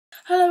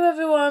Hello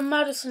everyone,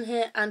 Madison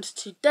here, and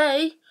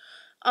today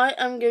I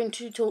am going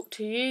to talk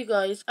to you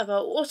guys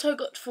about what I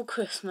got for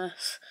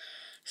Christmas.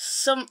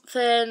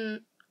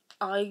 Something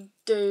I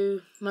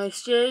do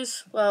most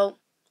years.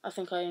 Well, I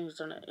think I only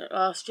done it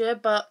last year,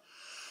 but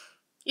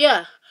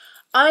yeah.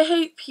 I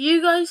hope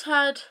you guys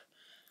had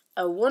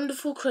a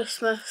wonderful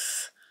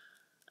Christmas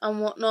and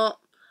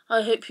whatnot.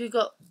 I hope you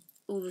got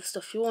all the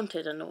stuff you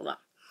wanted and all that.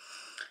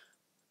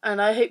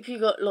 And I hope you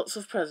got lots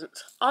of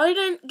presents. I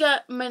didn't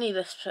get many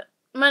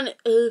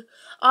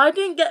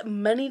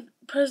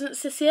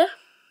presents this year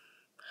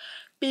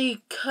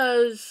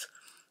because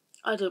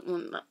I don't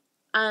want that.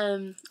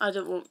 I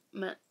don't want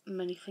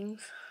many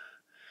things,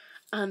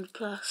 and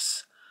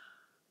plus,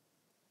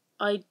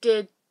 I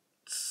did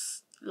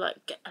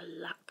get a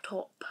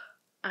laptop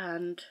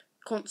and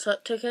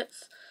concert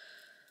tickets,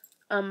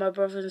 and my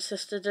brother and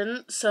sister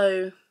didn't.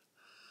 So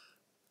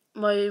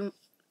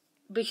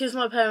because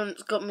my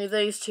parents got me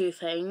those two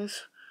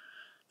things,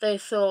 they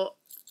thought,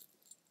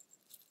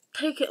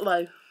 take it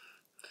low.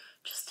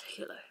 Just take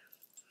it low.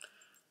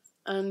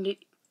 And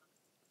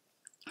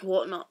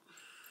whatnot.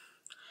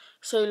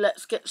 So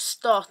let's get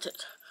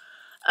started.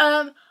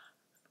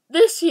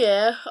 This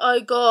year I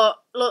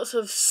got lots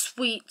of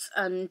sweets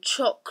and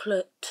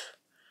chocolate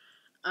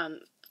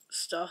and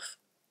stuff,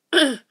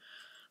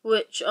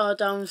 which are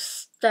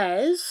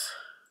downstairs.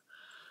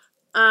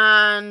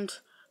 And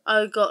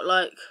I got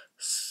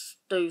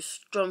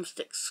those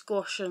drumstick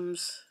squishy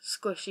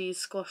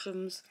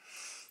squashums.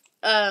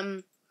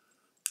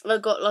 I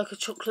got a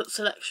chocolate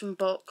selection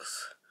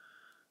box,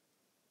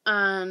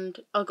 and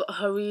I got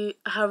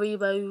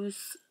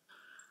Haribos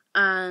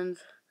and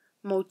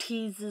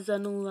Maltesers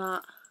and all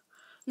that.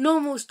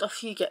 Normal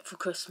stuff you get for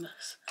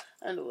Christmas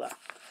and all that.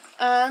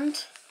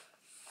 And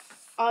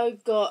I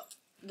got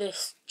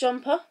this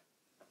jumper,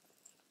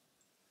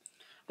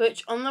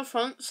 which on the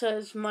front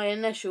says my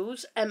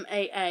initials,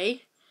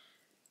 MAA,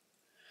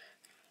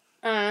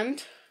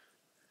 and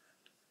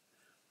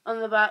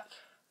on the back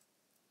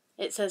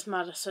it says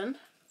Madison.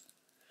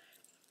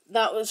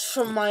 That was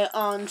from my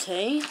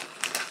auntie.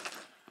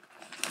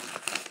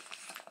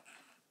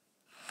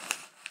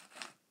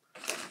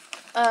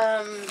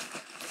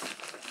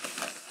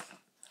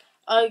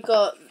 I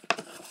got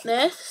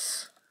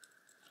this,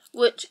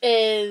 which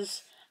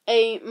is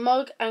a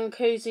mug and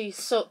cozy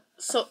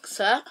sock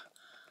set.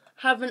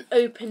 Haven't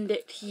opened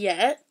it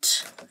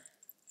yet.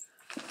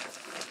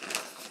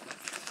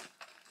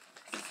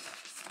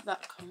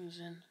 That comes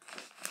in.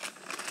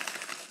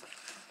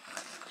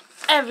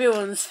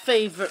 Everyone's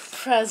favourite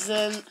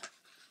present.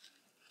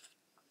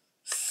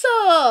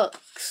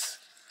 Socks!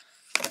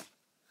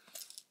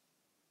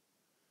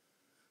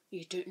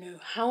 You don't know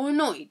how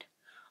annoyed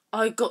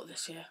I got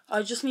this year.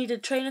 I just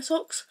needed trainer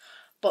socks,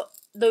 but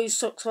those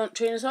socks aren't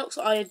trainer socks.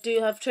 I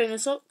do have trainer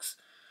socks.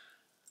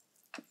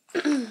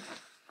 More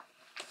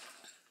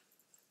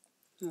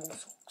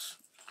socks.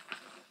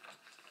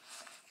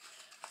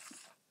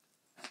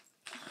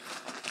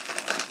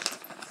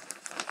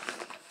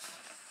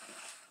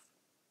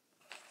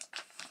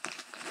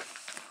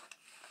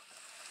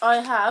 I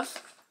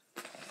have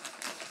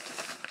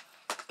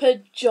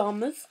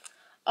pyjamas.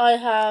 I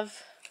have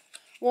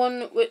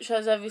one which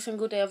has every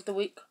single day of the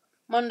week.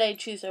 Monday,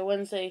 Tuesday,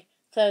 Wednesday,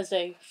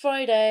 Thursday,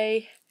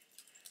 Friday.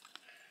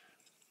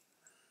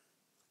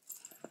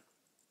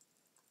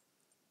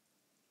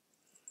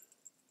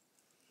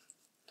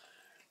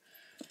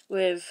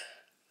 With,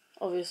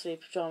 obviously,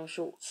 pyjama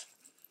shorts.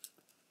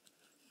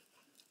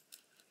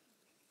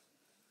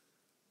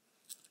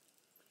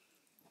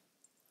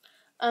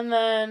 And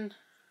then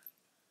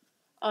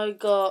I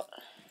got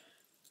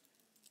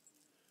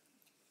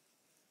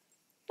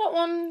that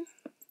one,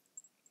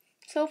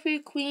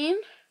 Selfie Queen,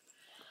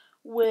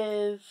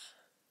 with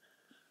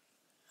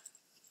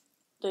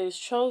those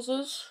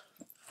trousers.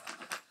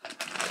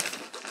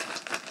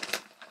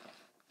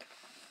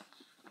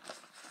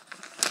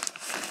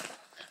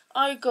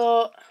 I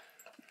got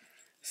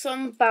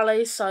some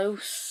ballet style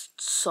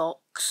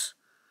socks.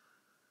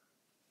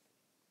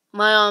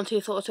 My auntie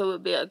thought it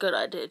would be a good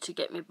idea to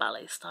get me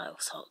ballet style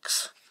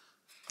socks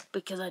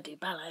because I do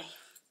ballet.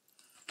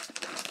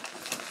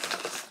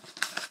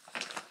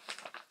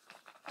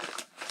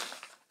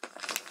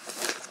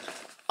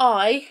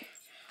 I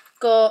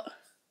got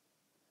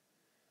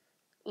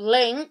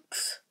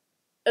Link's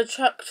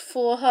Attract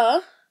for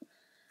Her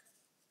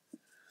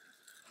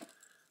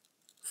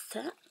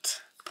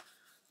set.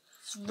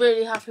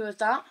 Really happy with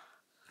that.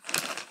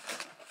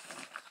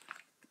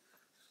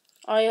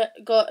 I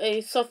got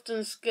a soft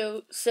and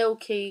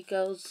silky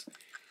girls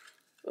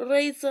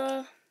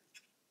razor.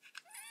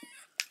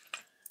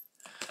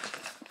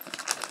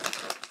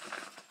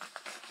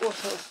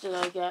 What else did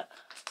I get?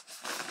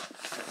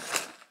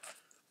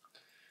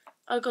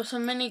 I got a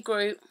mini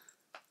Groot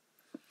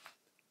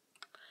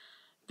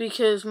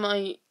because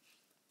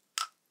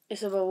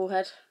it's a bubble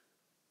head.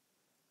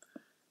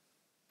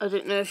 I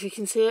don't know if you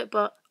can see it,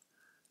 but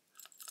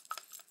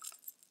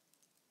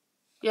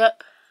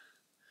yep.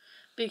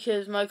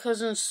 Because my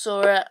cousin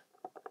saw it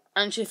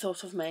and she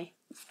thought of me.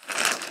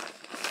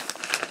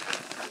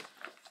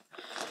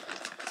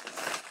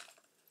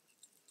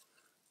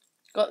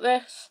 got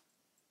this.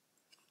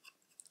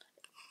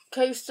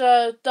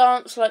 Coaster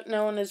Dance Like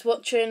No One Is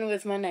Watching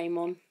with my name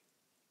on.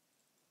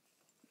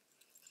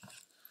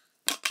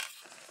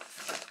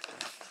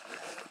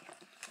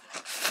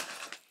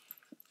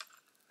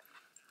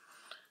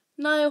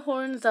 Niall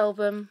Horan's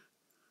album.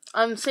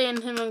 I'm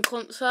seeing him in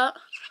concert.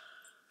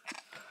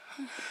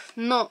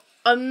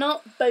 I'm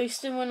not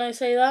boasting when I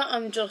say that.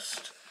 I'm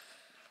just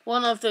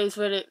one of those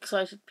really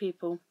excited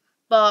people.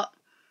 But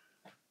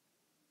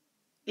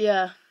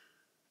yeah.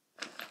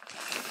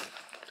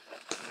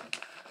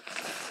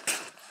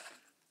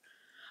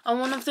 I'm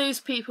one of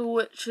those people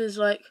which is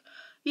like,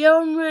 yeah,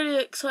 I'm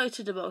really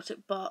excited about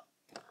it, but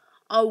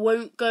I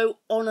won't go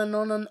on and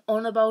on and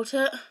on about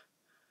it.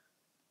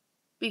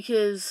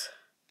 Because,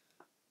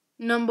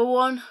 number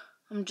one,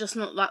 I'm just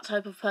not that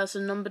type of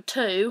person. Number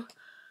two,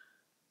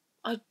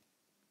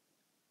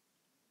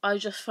 I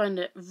just find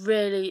it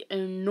really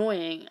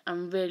annoying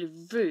and really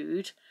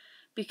rude,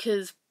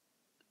 because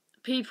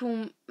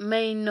people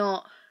may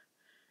not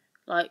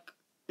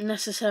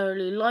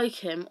necessarily like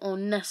him or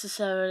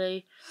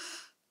necessarily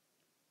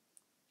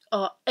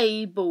are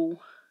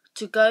able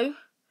to go.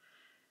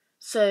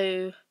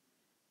 So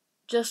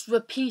just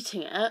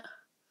repeating it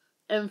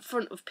in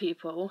front of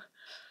people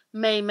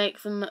may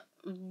make them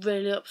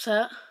really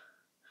upset.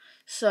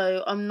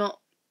 So I'm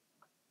not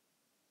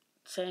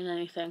saying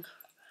anything.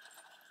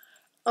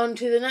 On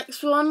to the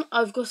next one.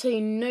 I've got a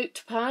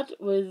notepad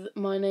with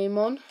my name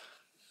on.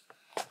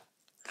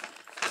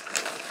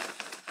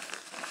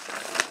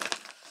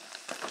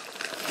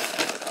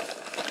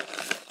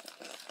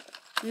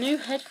 New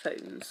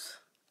headphones.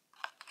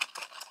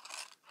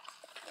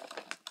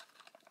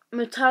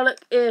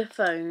 Metallic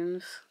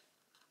earphones.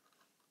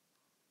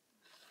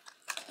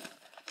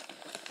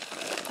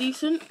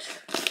 Decent.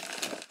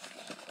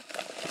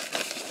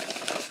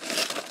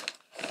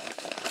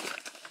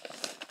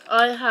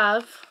 I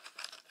have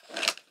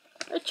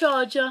a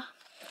charger,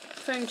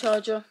 phone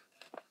charger,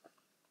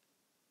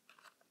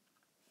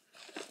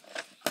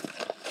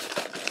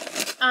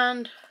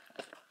 and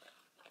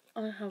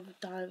I have a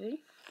diary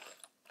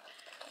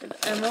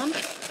with M on.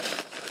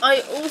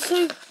 I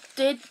also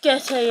did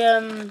get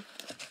a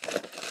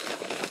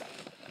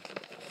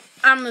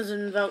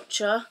Amazon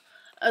voucher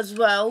as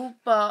well,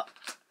 but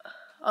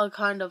I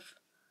kind of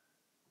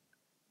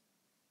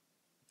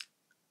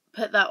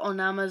put that on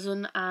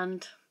Amazon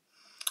and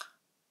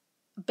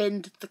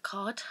binned the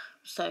card,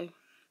 so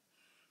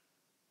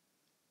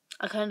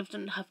I kind of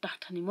don't have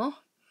that anymore.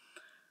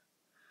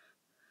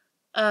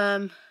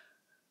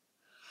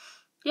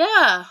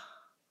 Yeah,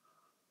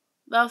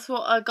 that's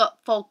what I got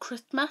for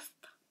Christmas.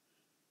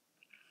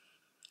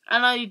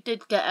 And I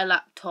did get a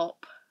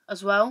laptop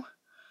as well,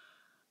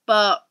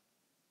 but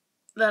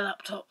the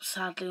laptop's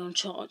sadly on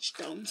charge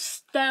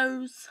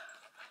downstairs.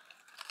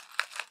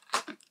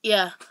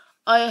 Yeah,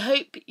 I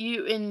hope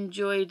you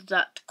enjoyed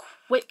that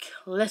quick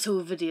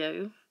little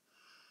video.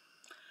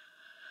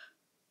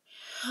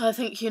 I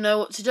think you know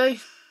what to do.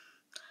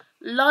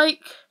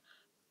 Like,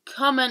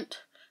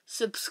 comment,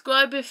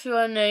 subscribe if you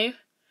are new,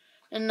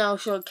 and I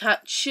shall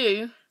catch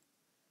you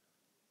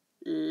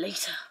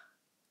later.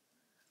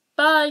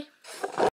 Bye.